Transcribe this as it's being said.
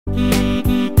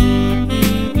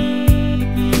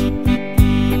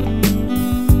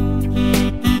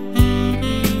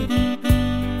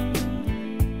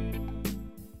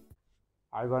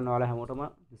ආයුබෝවන් ඔයාලා හැමෝටම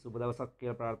සුබ දවසක්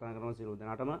කියලා ප්‍රාර්ථනා කරනවා සියලු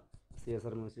දෙනාටම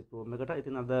සියසර මියුසික් රූම් එකට.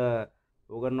 ඉතින් අද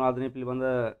ඕගන් වාදනය පිළිබඳ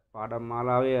පාඩම්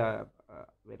මාලාවේ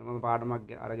වෙනම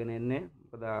පාඩමක් අරගෙන එන්නේ.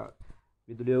 මොකද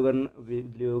විදුලි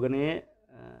ඕගනයේ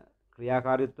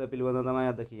ක්‍රියාකාරීත්වය පිළිබඳව තමයි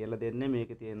අද කියලා දෙන්නේ.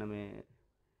 මේකේ තියෙන මේ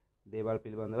දේවල්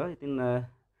පිළිබඳව. ඉතින්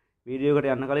වීඩියෝ එකට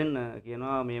යන්න කලින්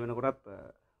කියනවා මේ වෙනකොටත්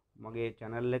මගේ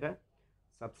channel එක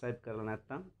subscribe කරලා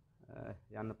නැත්නම්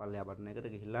යන්න පල්ලෙහා බටන්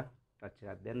එකට ගිහිල්ලා ටච්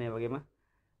එකක් දෙන්න. ඒ වගේම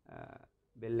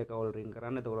බෙල් එක ඕල් රින්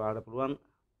කරන්න. එතකොට ඔයාලට පුළුවන්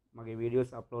මගේ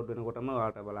වීඩියෝස් අප්ලෝඩ් වෙනකොටම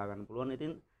ඔයාලට බලා ගන්න පුළුවන්.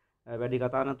 ඉතින් වැඩි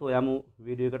කතා නැතුව යමු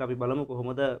වීඩියෝ එකට. අපි බලමු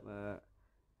කොහොමද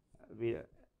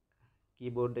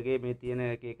කීබෝඩ් එකේ මේ තියෙන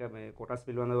එක මේ කොටස්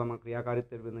පිළිබඳව මම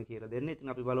ක්‍රියාකාරීත්වය පිළිබඳව කියලා දෙන්නේ.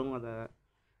 ඉතින් අපි බලමු අද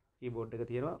කීබෝඩ් එක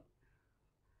තියෙනවා.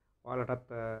 ඔයාලටත්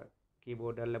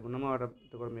කීබෝඩ් එක ලැබුණම ඔයාලට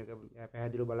එතකොට මේක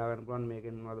පැහැදිලිව බලා ගන්න පුළුවන්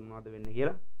මේකෙන් මොනවද වෙන්නේ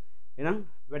කියලා. එහෙනම්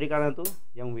වැඩි කතා නැතුව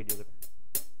යමු වීඩියෝ එකට.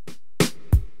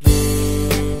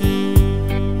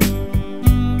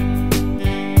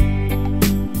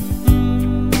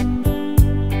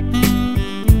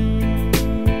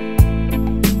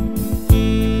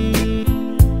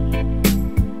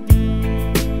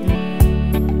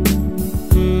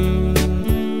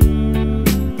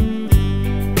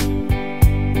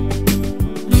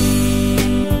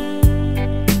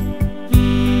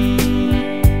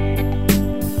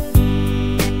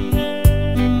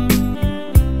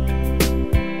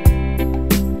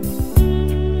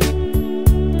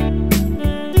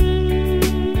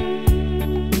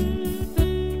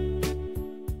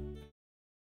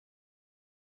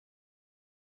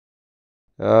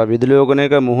 විදුලි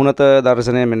ඕගනයක මුහුණත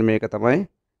දර්ශනය මෙන්න මේක තමයි.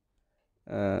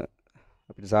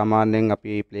 අපිට සාමාන්‍යයෙන්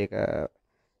අපි ප්ලේ එක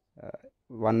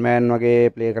වන් මෑන්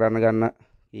වගේ ප්ලේ කරන්න ගන්න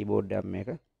කීබෝඩ් එකක් මේක.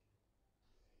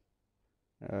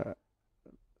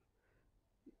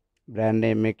 බ්‍රෑන්ඩ්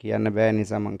නේම් එක කියන්න බෑ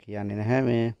නිසා මම කියන්නේ නැහැ.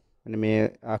 මෙන්න මේ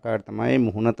ආකාරයට තමයි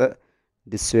මුහුණත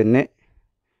දිස් වෙන්නේ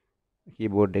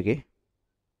කීබෝඩ් එකේ.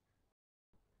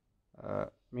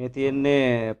 මේ තියෙන්නේ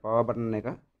පවර් බටන් එක.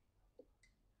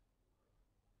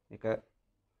 එක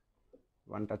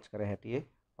වන් ටච් කර හැටියේ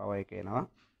පවර් එක එනවා.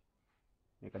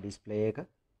 මේක ඩිස්ප්ලේ එක.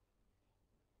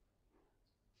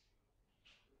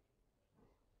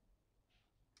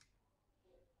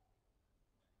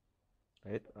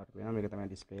 රයිට් අර වෙනවා මේක තමයි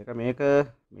ඩිස්ප්ලේ එක. මේක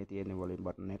මේ තියෙන්නේ වොලියුම්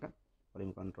බටන් එක.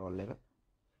 වොලියුම් කන්ට්‍රෝල් එක.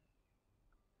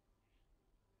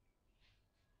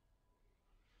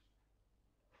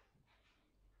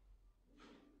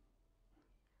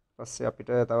 පස්සේ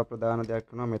අපිට තව ප්‍රධාන දෙයක්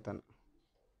වෙනවා මෙතන.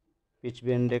 පිච්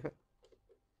බෙන්ඩ් එක.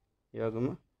 ඒ වගේම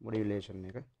මොඩියුලේෂන්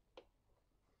එක.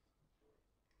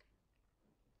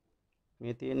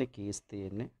 මේ තියෙන්නේ කීස්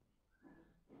තියෙන්නේ.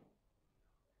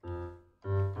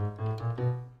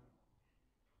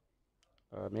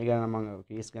 මේ ගැන මම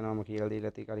කීස් ගැනම කියලා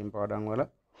දීලා තියෙ කලින් පාඩම් වල.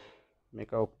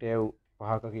 මේක ඔක්ටේව්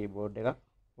 5ක කීබෝඩ් එකක්.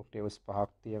 ඔක්ටේව්ස්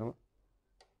 5ක් තියෙනවා.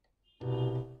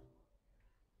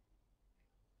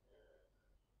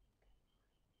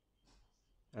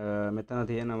 මෙතන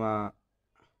තියෙනවා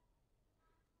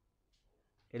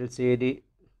LCD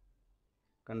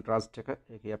contrast එක.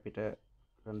 ඒක අපිට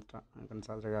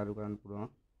contrast එක අඩු කරන්න පුළුවන්.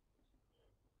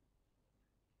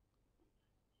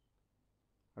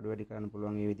 අඩු වැඩි කරන්න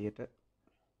පුළුවන් මේ විදිහට.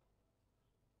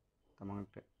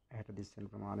 තමන්ට ඇහැට දිස්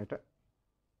වෙන ප්‍රමාණයට.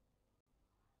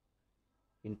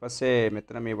 ඊපස්සේ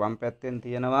මෙතන මේ වම් පැත්තෙන්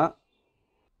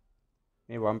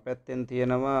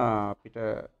තියෙනවා අපිට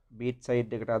බීට්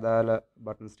සයිඩ් එකට අදාළ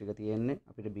බටන්ස් ටික තියෙන්නේ.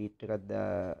 අපිට බීට් එකක්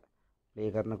ප්ලේ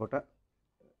කරනකොට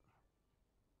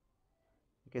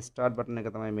ඒකේ ස්ටාර්ට් බටන් එක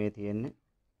තමයි මේ තියෙන්නේ.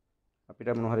 අපිට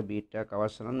මොන හරි බීට් එකක්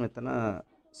අවශ්‍ය නම් මෙතන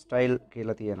ස්ටයිල්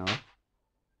කියලා තියෙනවා.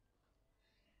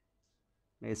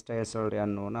 මේ ස්ටයිල්ස් වලට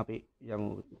යන්න ඕන. අපි යමු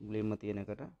මුලින්ම තියෙන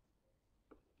එකට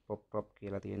පොප් ප්‍රොප්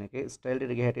කියලා තියෙන එකේ ස්ටයිල්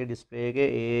ටික හැටියට ඩිස්ප්ලේ එකේ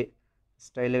ඒ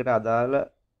ස්ටයිල් එකට අදාළ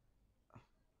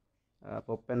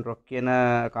පොප් ඇන්ඩ් රොක් කියන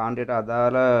කාණ්ඩයට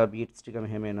අදාළ බීට්ස් ටික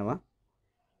මෙහෙම එනවා.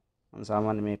 මම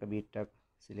සාමාන්‍යයෙන් මේක බීට් එකක්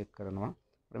සිලෙක්ට් කරනවා.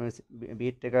 මේ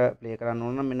බීට් එක ප්ලේ කරන්න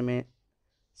ඕන නම් මෙන්න මේ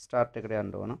ස්ටාර්ට් එකට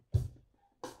යන්න ඕන.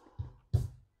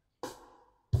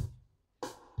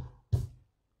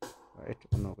 රයිට්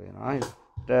ඔන්නෝක එනවා.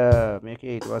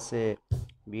 මේකේ ඊට පස්සේ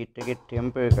බීට් එකේ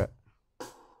ටෙම්පෝ එක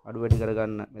අඩු වැඩි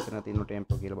කරගන්න මෙතන තියෙන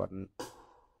ටෙම්පෝ කියලා බටන්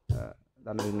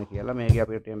දන්න දෙන්න කියලා. මේකේ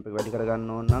අපිට ටෙම්පෝ එක වැඩි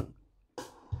කරගන්න ඕන නම්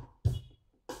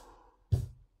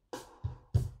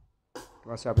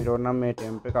ඊපස්සේ අපිට ඕන නම් මේ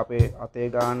ටෙම්ප් එක අපේ අතේ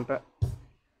ගන්නට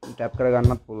ටැප්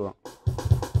කරගන්නත් පුළුවන්.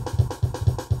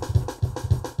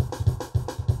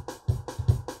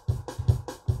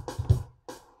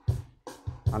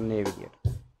 අන්න ඒ විදියට.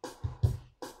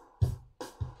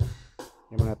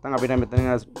 එහෙම නැත්නම් අපිට මෙතන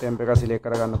ටෙම්ප් එක සිලෙක්ට්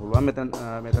කරගන්න පුළුවන්.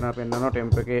 මෙතන පෙන්නනවා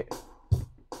ටෙම්ප් එකේ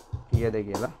කීයද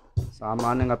කියලා.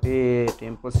 සාමාන්‍යයෙන් අපි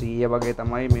ටෙම්පෝ 100 වගේ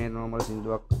තමයි මේ normal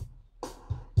සින්දුවක්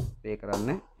ප්ලේ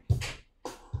කරන්නේ.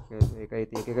 ඒක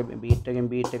එක බීට් එකෙන්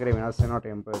බීට් එකට වෙනස් වෙනවා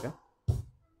ටෙම්පෝ එක.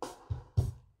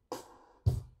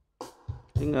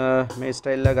 ඉතින් මේ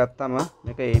ස්ටයිල් එක ගත්තම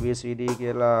මේක ABCD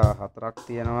කියලා හතරක්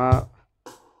තියෙනවා.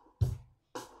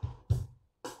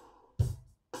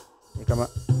 එකම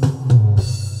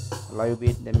ලයිව්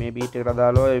බීට් මේ බීට් එකට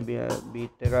දාලා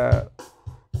බීට් එක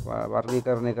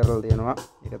වර්ගීකරණය කරලා තියෙනවා.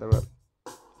 ඒක තව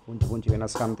පුංචි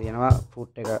වෙනස්කම් තියෙනවා.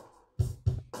 ෆුට් එක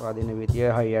වදින විදිය,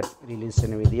 හයියට් රිලීස්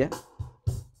වෙන විදිය.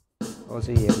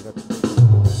 ඔසේ ඒක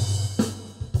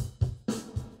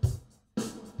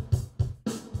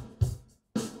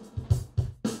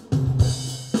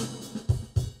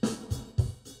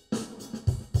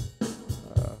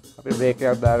අපි බ්‍රේක්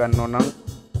එකක් දාගන්න ඕන නම්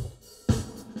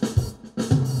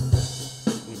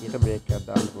විදියට බ්‍රේක් එකක්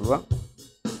දාන්න පුළුවන්.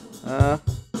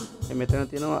 මෙතන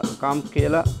තියෙනවා කම්ප්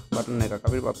කියලා බටන් එකක්.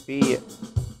 අපි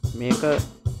මේක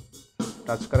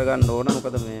ටච් කරගන්න ඕන.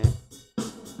 මොකද මේ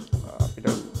අපිට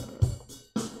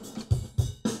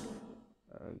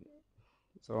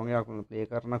සෝං එකක් ප්ලේ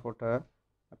කරනකොට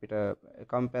අපිට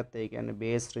කම්ප් පැත්ත, ඒ කියන්නේ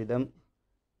බේස් රිදම්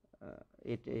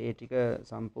ඒ ටික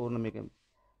සම්පූර්ණ මේක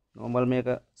normal මේක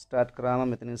ස්ටාර්ට් කරාම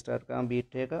මෙතනින් ස්ටාර්ට් කරාම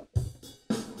බීට් එක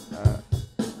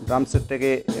ඩ්‍රම් සෙට්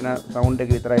එකේ එන සවුන්ඩ් එක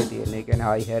විතරයි තියෙන්නේ. ඒ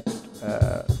කියන්නේ හයි හැට්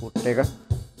ෆුට් එක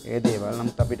ඒ දේවල්.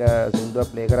 නමුත් අපිට සින්දුවක්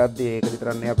ප්ලේ කරද්දී ඒක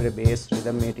විතරක් නෙවෙයි අපිට බේස්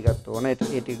රිදම් මේ ටිකත් ඕන. ඒ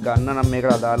ටික ගන්න නම්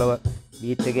මේකට අදාළව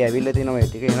බීට් එකේ ඇවිල්ලා තියෙනවා ඒ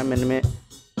ටික. එහෙනම් මෙන්න මේ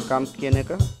කම්ප් කියන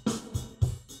එක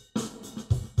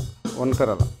ඔන්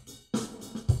කරලා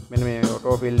මෙන්න මේ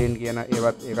ඔටෝ ෆිල් ඉන් කියන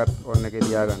ඒකත් ඔන් එකේ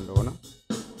තියාගන්න ඕන.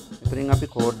 එතනින් අපි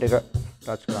කෝඩ් එක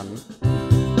ටච් කරන්න.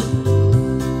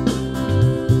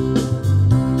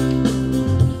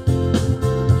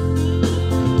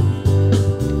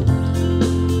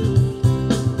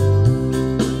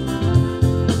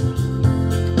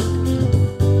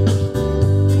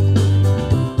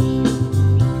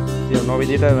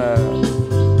 විදිහට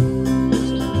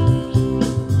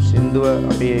සින්දුව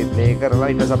අපි ප්ලේ කරලා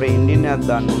ඊට පස්සේ අපේ එන්ඩින් එකක්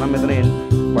දාන්න ඕන. මෙතන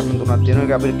බටන් තුනක් තියෙනවා.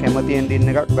 ඒක අපිට කැමති එන්ඩින්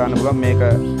එකක් දාන්න පුළුවන්. මේක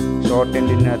ෂෝට්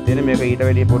එන්ඩින් එකක් තියෙන. මේක ඊට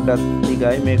වැඩිය පොඩ්ඩක්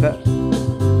දිගයි. මේක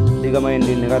දිගම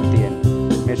එන්ඩින් එකක් තියෙන.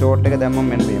 මේ ෂෝට් එක දැම්මම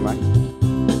මෙන්න මේමයි.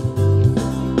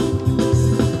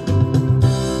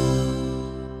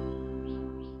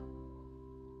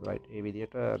 රයිට්. මේ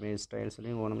විදිහට මේ ස්ටයිල්ස්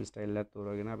වලින් ඕනම ස්ටයිල් එකක්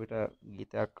තෝරාගෙන අපිට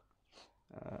ගීතයක්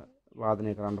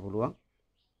වාදනය කරන්න පුළුවන්.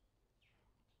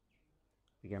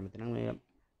 අපි කැමති නම් මේ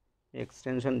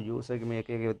එක්ස්ටෙන්ෂන් යූස් එක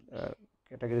මේකේ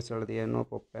කැටගරිස් වල තියෙනවා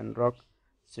pop and rock,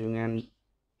 swing and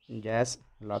jazz,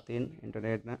 latin,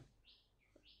 internet,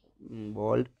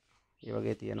 bold ඒ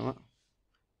වගේ තියෙනවා.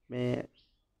 මේ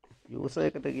යූස්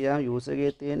එකට ගියා යූස්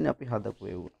එකේ තියෙන්නේ අපි හදපු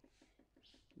ඒවා.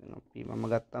 දැන් අපි මම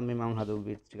ගත්තා මේ මම හදපු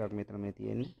බීට්ස් ටිකක් මෙතන මේ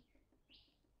තියෙන්නේ.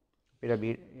 අපිට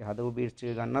හදපු බීට්ස්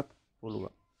ටික ගන්නත්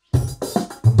පුළුවන්.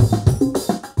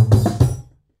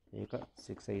 ඒක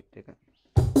 6/8 එක.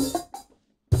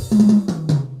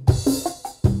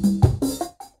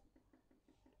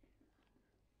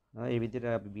 ඒ විදිහට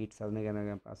අපි බීට් සල්න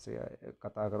ගැන පස්සේ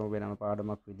කතා කරමු වෙනම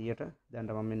පාඩමක් විදියට. දැන්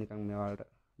මම නිකන් මේ වලට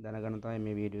දැනගන්න තමයි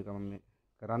මේ වීඩියෝ එක මම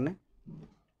කරන්නේ.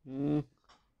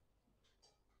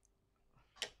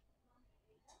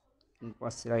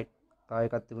 පස්සේ රයිට් තාය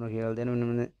එකක් තිබුණා කියලා දෙන්න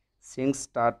මෙන්න සිං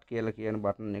ස්ටාර්ට් කියලා කියන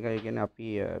බටන් එක. ඒ කියන්නේ අපි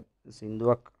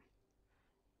සින්දුවක්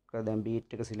දැන්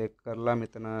බීට් එක සිලෙක්ට් කරලා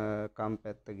මෙතන කම්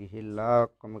පැත්ත ගිහිල්ලා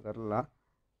ඔක්කොම කරලා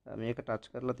මේක ටච්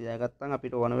කරලා තියාගත්තාම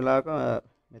අපිට ඕන වෙලාවක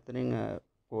මෙතනින්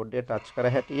කෝඩ් එක ටච් කර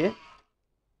හැටියේ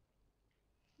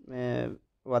මේ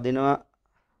වදිනවා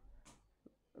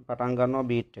පටන් ගන්නවා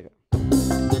බීට් එක.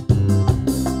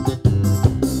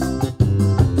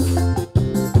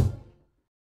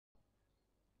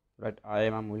 රයිට්.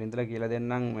 ආයේ මම මුලින් ඉඳලා කියලා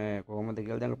දෙන්නම් මේ කොහොමද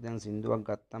කියලා. දැන් අපි දැන් සින්දුවක්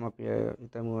ගත්තාම අපි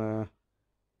හිතමු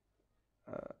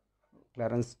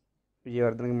ක්ලැරන්ස්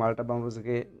විජේවර්ධනගේ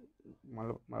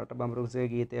මල්ට බම්බරුස්ගේ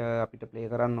ගීතය අපිට ප්ලේ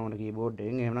කරන්න ඕන කීබෝඩ්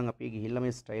එකෙන්. එහෙනම් අපි ගිහිල්ලා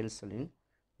මේ ස්ටයිල්ස් වලින්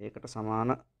ඒකට සමාන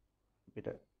අපිට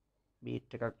බීට්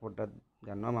එකක් පොඩ්ඩක්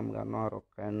ගන්නවා. මම ගන්නවා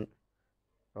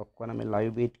රොක් වන මේ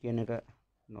ලයිව් බීට් කියන එක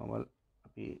නෝමල්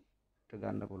අපිට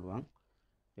ගන්න පුළුවන්.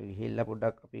 ඒ ගිහිල්ලා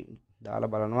පොඩ්ඩක් අපි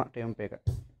දාලා බලනවා ටෙම්ප් එක.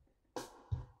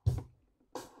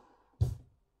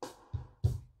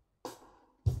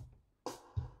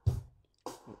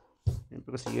 ටෙම්ප්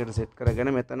එක 100ට සෙට් කරගෙන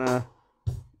මෙතන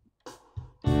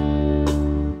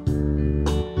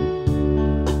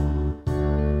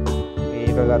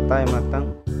මේක ගත්තා. එහෙම නැත්නම්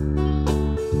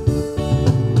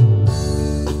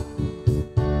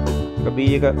B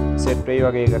එක සෙට් වෙයි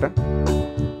වගේ එකට.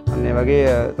 අන්න ඒ වගේ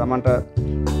තමන්ට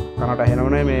කනට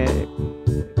ඇහෙනවනේ මේ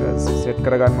සෙට්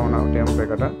කරගන්න ඕන ටෙම්ප්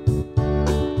එකට.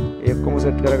 ඒ ඔක්කොම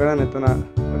සෙට් කරගෙන මෙතන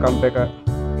කම්ප් එක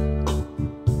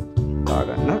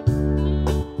දාගන්න.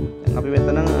 දැන් අපි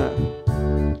මෙතන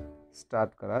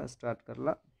ස්ටාර්ට්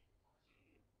කරලා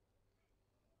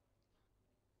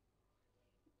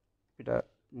අපිට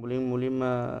මුලින්ම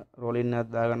රෝලින්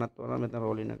එකක් දාගන්නත් ඕන. මෙතන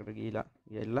රෝලින් එකට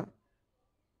ගිහිල්ලා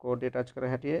කෝඩ් එක ටච්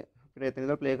කර හැටියේ අපිට එතන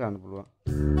ඉඳලා ප්ලේ කරන්න පුළුවන්.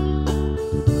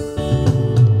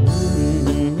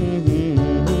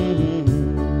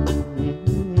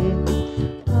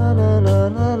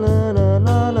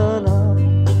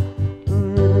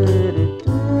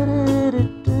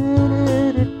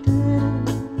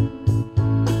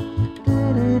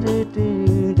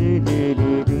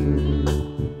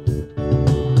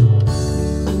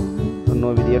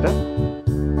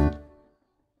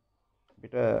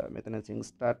 මෙතන සිං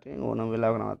ස්ටාර්ට් එකෙන් ඕනම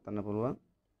වෙලාවක නවත්තන්න පුළුවන්.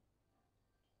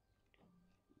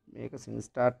 මේක සිං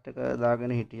ස්ටාර්ට් එක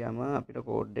දාගෙන හිටියම අපිට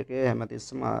කෝඩ් එකේ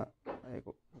හැමතිස්සම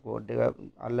කෝඩ් එක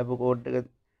අල්ලපු කෝඩ් එක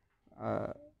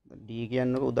D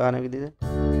කියන්නකො උදාහරණ විදිහට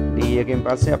D එකෙන්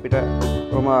පස්සේ අපිට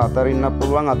කොහොම අතරින්නත්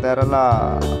පුළුවන්. අතහැරලා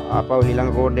ආපහු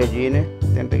ඊළඟ කෝඩ් එකේ G නේ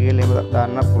එතෙන්ට ගිහලා එහෙම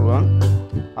දාන්නත් පුළුවන්.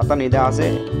 අත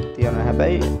නිදාසේ තියනවා.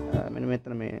 හැබැයි මෙන්න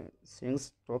මෙතන මේ සිං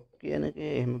ස්ටොප් කියන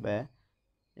එකේ එහෙම බෑ.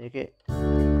 ඒකේ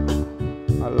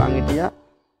අල්ලන් හිටියා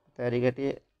තැරි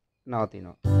ගැටියේ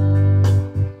නවතිනවා.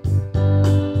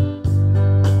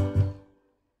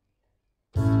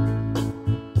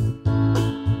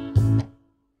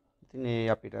 ඉතින් මේ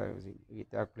අපිට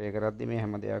ගීතයක් ප්ලේ කරද්දි මේ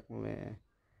හැම දෙයක්ම මේ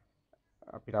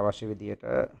අපිට අවශ්‍ය විදියට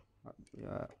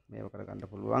මේව කරගන්න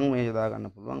පුළුවන්, මේ යොදා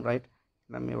ගන්න පුළුවන්. රයිට්.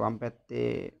 එහෙනම් මේ වම් පැත්තේ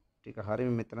ටික හරිය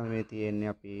මෙතන මේ තියෙන්නේ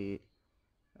අපි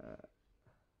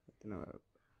එතන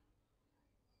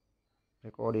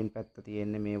රෙකෝඩින් පැත්ත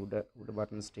තියෙන්නේ මේ උඩ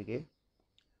බටන්ස් ටිකේ.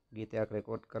 ගීතයක්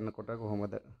රෙකෝඩ් කරනකොට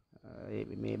කොහොමද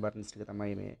මේ බටන්ස් ටික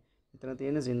තමයි මේ මෙතන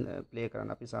තියෙන ප්ලේ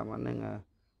කරන්න. අපි සාමාන්‍යයෙන්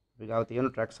අපි ගාව තියෙන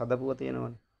ට්‍රැක්ස් හදපුවා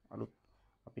තියෙනවනේ. අලුත්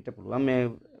අපිට පුළුවන්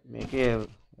මේකේ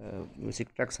මියුසික්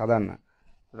ට්‍රැක්ස් හදන්න.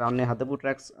 රාන්නේ හදපු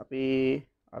ට්‍රැක්ස් අපි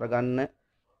අරගන්න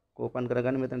කෝපන්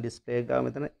කරගන්න මෙතන ඩිස්ප්ලේ එක ගාව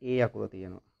මෙතන ඒ අකුර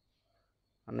තියෙනවා.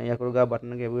 අන්න ඒ අකුර ගාව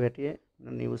බටන් එක එවුව හැටියේ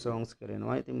නිව් songs කියලා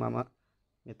එනවා. ඉතින් මම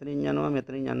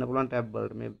මෙතනින් යන්න පුළුවන් ටැබ්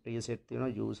වලට. මේ ප්‍රීසෙට් තියෙනවා,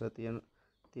 යූසර්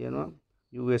තියෙනවා,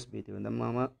 USB තියෙනවා. දැන්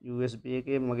මම USB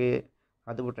එකේ මගේ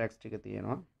හදපු ට්‍රැක්ස් ටික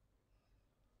තියෙනවා.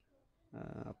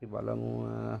 අපි බලමු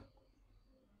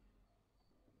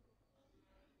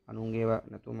අනුන්ගේව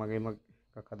නැතුව මගේම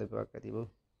එකක් හදපු එකක් ඇතිව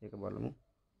ඒක බලමු.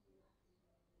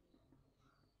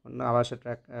 ඔන්න අවශ්‍ය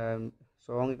ට්‍රැක්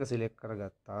song එක සිලෙක්ට්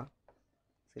කරගත්තා.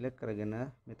 සිලෙක්ට් කරගෙන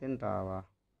මෙතෙන්ට ආවා.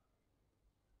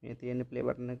 මේ තියෙන ප්ලේ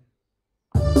බටන් එක.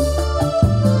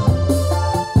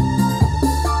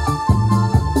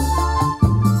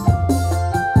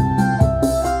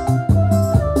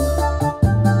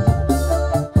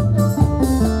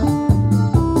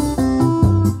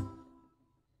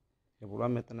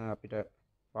 මෙතන අපිට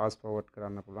fast forward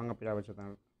කරන්න පුළුවන්. අපිට අවශ්‍ය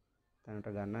තැනට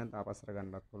ගන්න තාපස්සට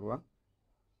ගන්නත් පුළුවන්.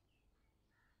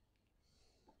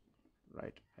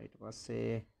 right. ඊට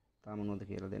පස්සේ තාම මොනවද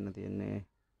කියලා දෙන්න තියෙන්නේ.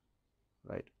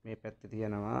 right. මේ පැත්තේ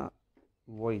තියෙනවා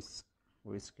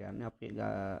voice කියන්නේ අපි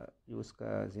use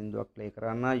සින්දුවක් play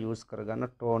කරන්න use කරගන්න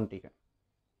tone ටික.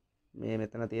 මේ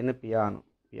මෙතන තියෙන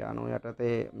පියානෝ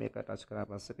යටතේ මේක touch කරලා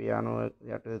පස්සේ පියානෝ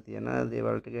යටතේ තියෙන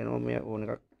දේවල් ටික එනවා. මේ ඕන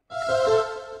එකක්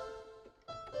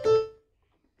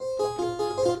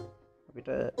අපිට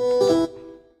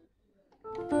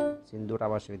සින්දුවට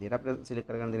අවශ්‍ය විදිහට අපිට සිලෙක්ට්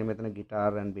කරගන්න දෙන්නේ මෙතන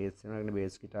ගිටාර් and bass වෙනවා.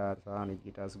 බේස් ගිටාර් සහ අනිත්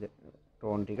ගිටාර්ස්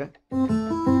ටෝන් ටික.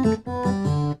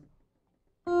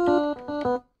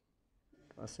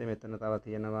 පස්සේ මෙතන තව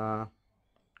තියෙනවා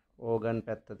ඕගන්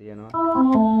පැත්ත තියෙනවා.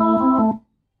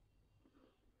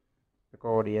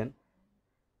 accordion.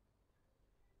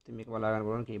 ඉතින් මේක බලා ගන්න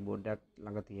පුළුවන් කීබෝඩ් එකක්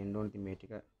ළඟ තියෙන්න ඕනේ. ඉතින් මේ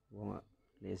ටික බොහොම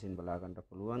ලේසියෙන් බලා ගන්න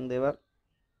පුළුවන් දේවල්.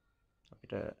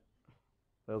 අපිට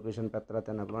percussion පැත්තට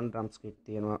යන්න පුළුවන්. drums kit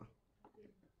තියෙනවා.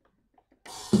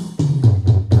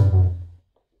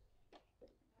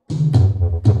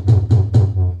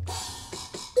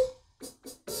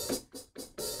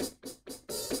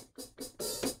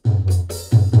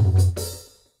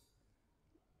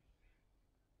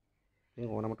 ඉතින්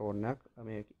ඕනම ටෝන් එකක්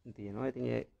මේ තියෙනවා. ඉතින්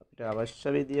ඒ අපිට අවශ්‍ය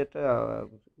විදියට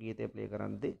ගීතය ප්ලේ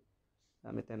කරද්දී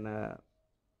මෙතන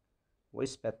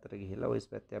voice පැත්තට ගිහිල්ලා voice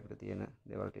පැත්තේ අපිට තියෙන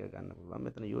දේවල් ටික ගන්න පුළුවන්.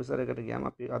 මෙතන user එකට ගියාම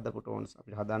අපි හදපු tones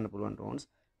අපිට හදන්න පුළුවන් tones.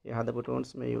 ඒ හදපු tones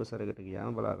මේ user එකට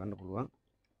ගියාම බලා ගන්න පුළුවන්.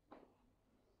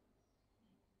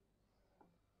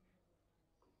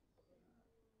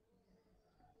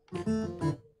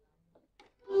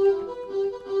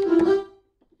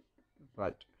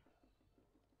 right.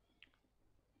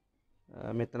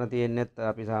 මෙතන තියෙන්නේත්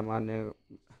අපි සාමාන්‍ය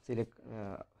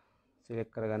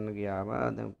සිලෙක්ට් කරගන්න ගියාම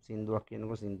දැන් සින්දුවක්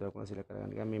කියනකොට සින්දුවක් උන සිලෙක්ට්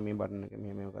කරගන්න ගියාම මේ බටන් එක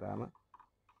මෙහෙම කරාම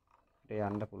අපිට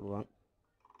යන්න පුළුවන්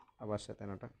අවශ්‍ය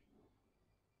තැනට.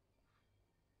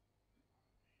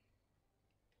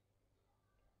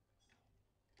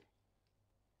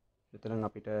 මෙතන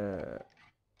අපිට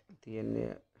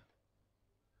තියෙන්නේ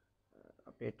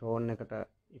අපේ ටෝන් එකට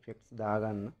ඉෆෙක්ට්ස්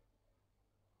දාගන්න.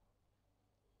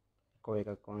 එකෝ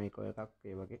එකක්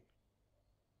ඒ වගේ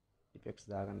ඉෆෙක්ට්ස්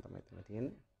දාගන්න තමයි මෙතන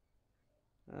තියෙන්නේ.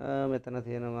 මෙතන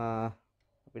තියෙනවා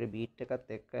අපිට බීට් එකත්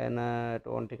එක්ක යන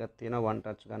ටෝන් ටිකක් තියෙනවා වන්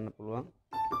ටච් ගන්න පුළුවන්.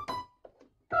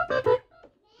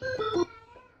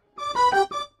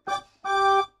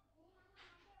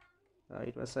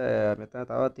 ඊට පස්සේ මෙතන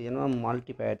තව තියෙනවා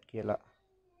මල්ටි පෑඩ් කියලා.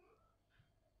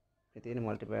 මේ තියෙන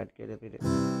මල්ටි පෑඩ් කියලා අපිට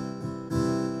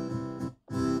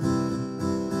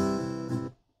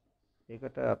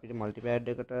ඒකට අපිට මල්ටි පෑඩ්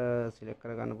එකට සිලෙක්ට්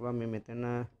කරගන්න පුළුවන්. මේ මෙතන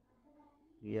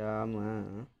ගියාම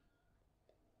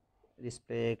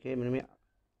ඩිස්ප්ලේ එකේ මෙන්න මේ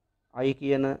I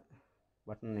කියන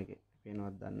බටන් එකේ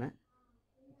පේනවද දන්නේ නැහැ.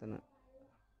 එතන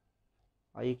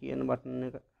I කියන බටන්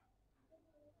එක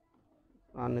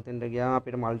අන්න එතෙන්ට ගියාම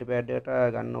අපිට මල්ටි පෑඩ් එකට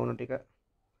ගන්න ඕන ටික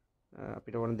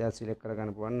අපිට ඕන දේ සිලෙක්ට්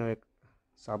කරගන්න පුළුවන්. ඔය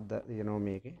ශබ්ද තියෙනවා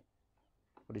මේකේ.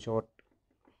 පොඩි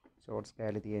ෂෝට්ස්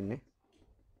කැලේ තියෙන්නේ.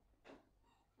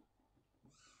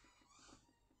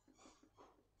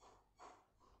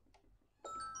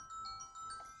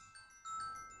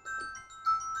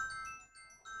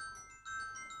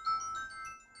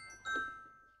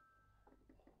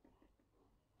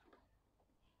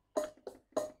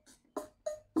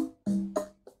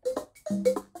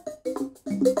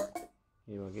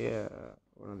 මේ වගේ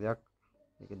ඕන දෙයක්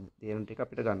මේක තියෙන ටික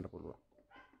අපිට ගන්න පුළුවන්.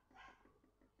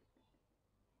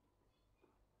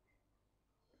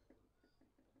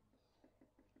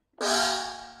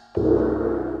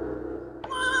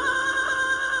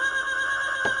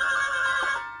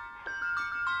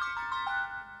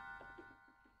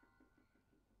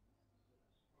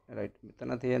 රයිට්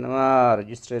මෙතන තියෙනවා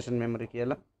රෙජිස්ට්‍රේෂන් මෙමරි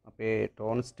කියලා. අපේ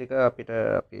ටෝන්ස් ටික අපිට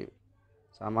අපි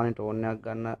සාමාන්‍ය ටෝන් එකක්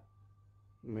ගන්න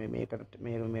මේකට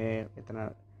මේ මෙතන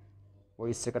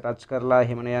වොයිස් එක ටච් කරලා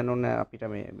එහෙම යන්න ඕනේ. අපිට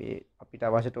මේ අපිට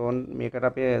අවශ්‍ය ටෝන් මේකට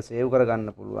අපි සේව්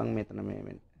කරගන්න පුළුවන්. මෙතන මේ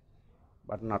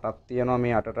බටන් 8ක් තියෙනවා.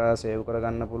 මේ 8ට සේව්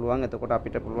කරගන්න පුළුවන්. එතකොට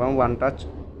අපිට පුළුවන් වන් ටච්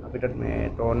අපිට මේ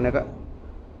ටෝන් එක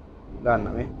ගන්න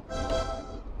මේ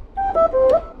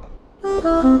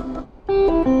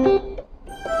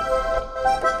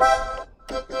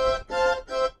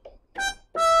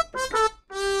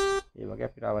වගේ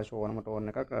අපිට අවශ්‍ය ඕනම ටෝන්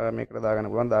එකක් මේකට දාගන්න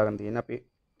පුළුවන්. දාගන්න තියෙන අපි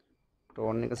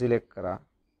ටෝන් එක සිලෙක්ට් කරා.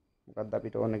 මොකක්ද අපි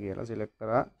ටෝන් එක කියලා සිලෙක්ට්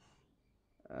කරා.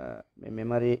 මේ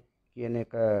මෙමරි කියන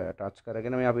එක ටච්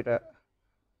කරගෙන මේ අපිට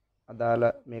අදාළ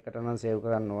මේකට නම් සේව්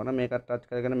කරන්න ඕන. මේකට ටච්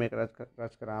කරගෙන මේක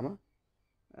ටච් කරාම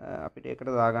අපිට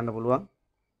ඒකට දාගන්න පුළුවන්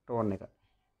ටෝන් එක.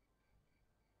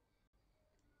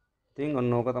 ඉතින්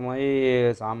ඔන්න ඕක තමයි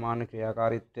සාමාන්‍ය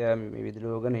ක්‍රියාකාරීත්වය මේ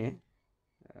විදුලියෝගනේ.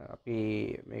 අපි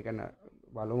මේක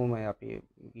බලමු. මේ අපි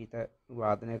ගීත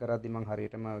වාදනය කරද්දි මම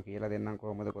හරියටම කියලා දෙන්නම්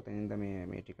කොහොමද කොතනින්ද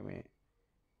මේ ටික මේ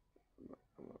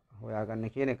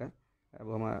හොයාගන්නේ කියන එක.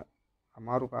 බොහොම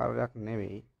අමාරු කාර්යයක්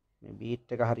නෙවෙයි. මේ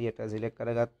බීට් එක හරියට සිලෙක්ට්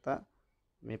කරගත්තා.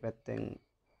 මේ පැත්තෙන්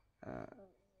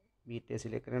බීට් එක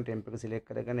සිලෙක්ට් කරගෙන ටෙම්ප් එක සිලෙක්ට්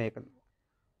කරගෙන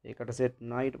ඒකට සෙට්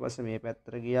වුණා. ඊට පස්සේ මේ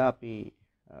පැත්තට ගියා. අපි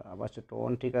අවශ්‍ය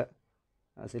ටෝන් ටික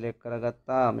සිලෙක්ට්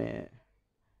කරගත්තා. මේ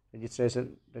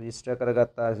රෙජිස්ටර්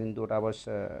කරගත්තා සින්දුවට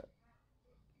අවශ්‍ය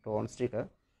ටෝන්ස් ටික.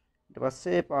 ඊට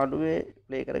පස්සේ පාඩුවේ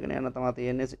ප්ලේ කරගෙන යන තමයි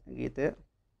තියෙන්නේ ගීතය.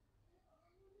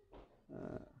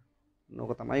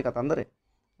 නෝක තමයි කතන්දරේ.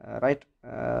 රයිට්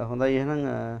හොඳයි. එහෙනම්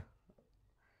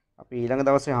අපි ඊළඟ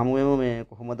දවසේ හමු වෙමු මේ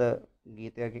කොහොමද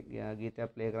ගීතයක්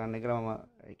ප්ලේ කරන්න කියලා. මම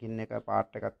එකින් එක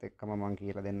පාර්ට් එකත් එක්කම මම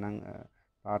කියලා දෙන්නම්.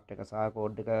 පාර්ට් එක සහ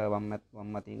කෝඩ් එක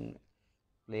වම් අතින්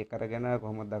ප්ලේ කරගෙන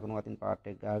කොහොමද දකුණු අතින් පාර්ට්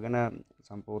එක ගාගෙන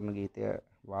සම්පූර්ණ ගීතය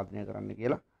වාදනය කරන්න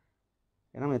කියලා.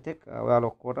 එහෙනම් එතෙක්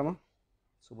ඔයාලා ඔක්කොටම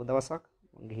සුබ දවසක්.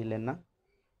 මම ගිහිල්ලා එන්නම්.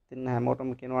 ඉතින් හැමෝටම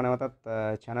කියනවා නැවතත්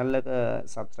channel එක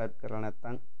subscribe කරලා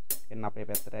නැත්නම් එන්න අපේ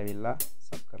පැත්තට ඇවිල්ලා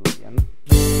sub කරලා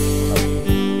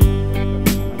කියන්න.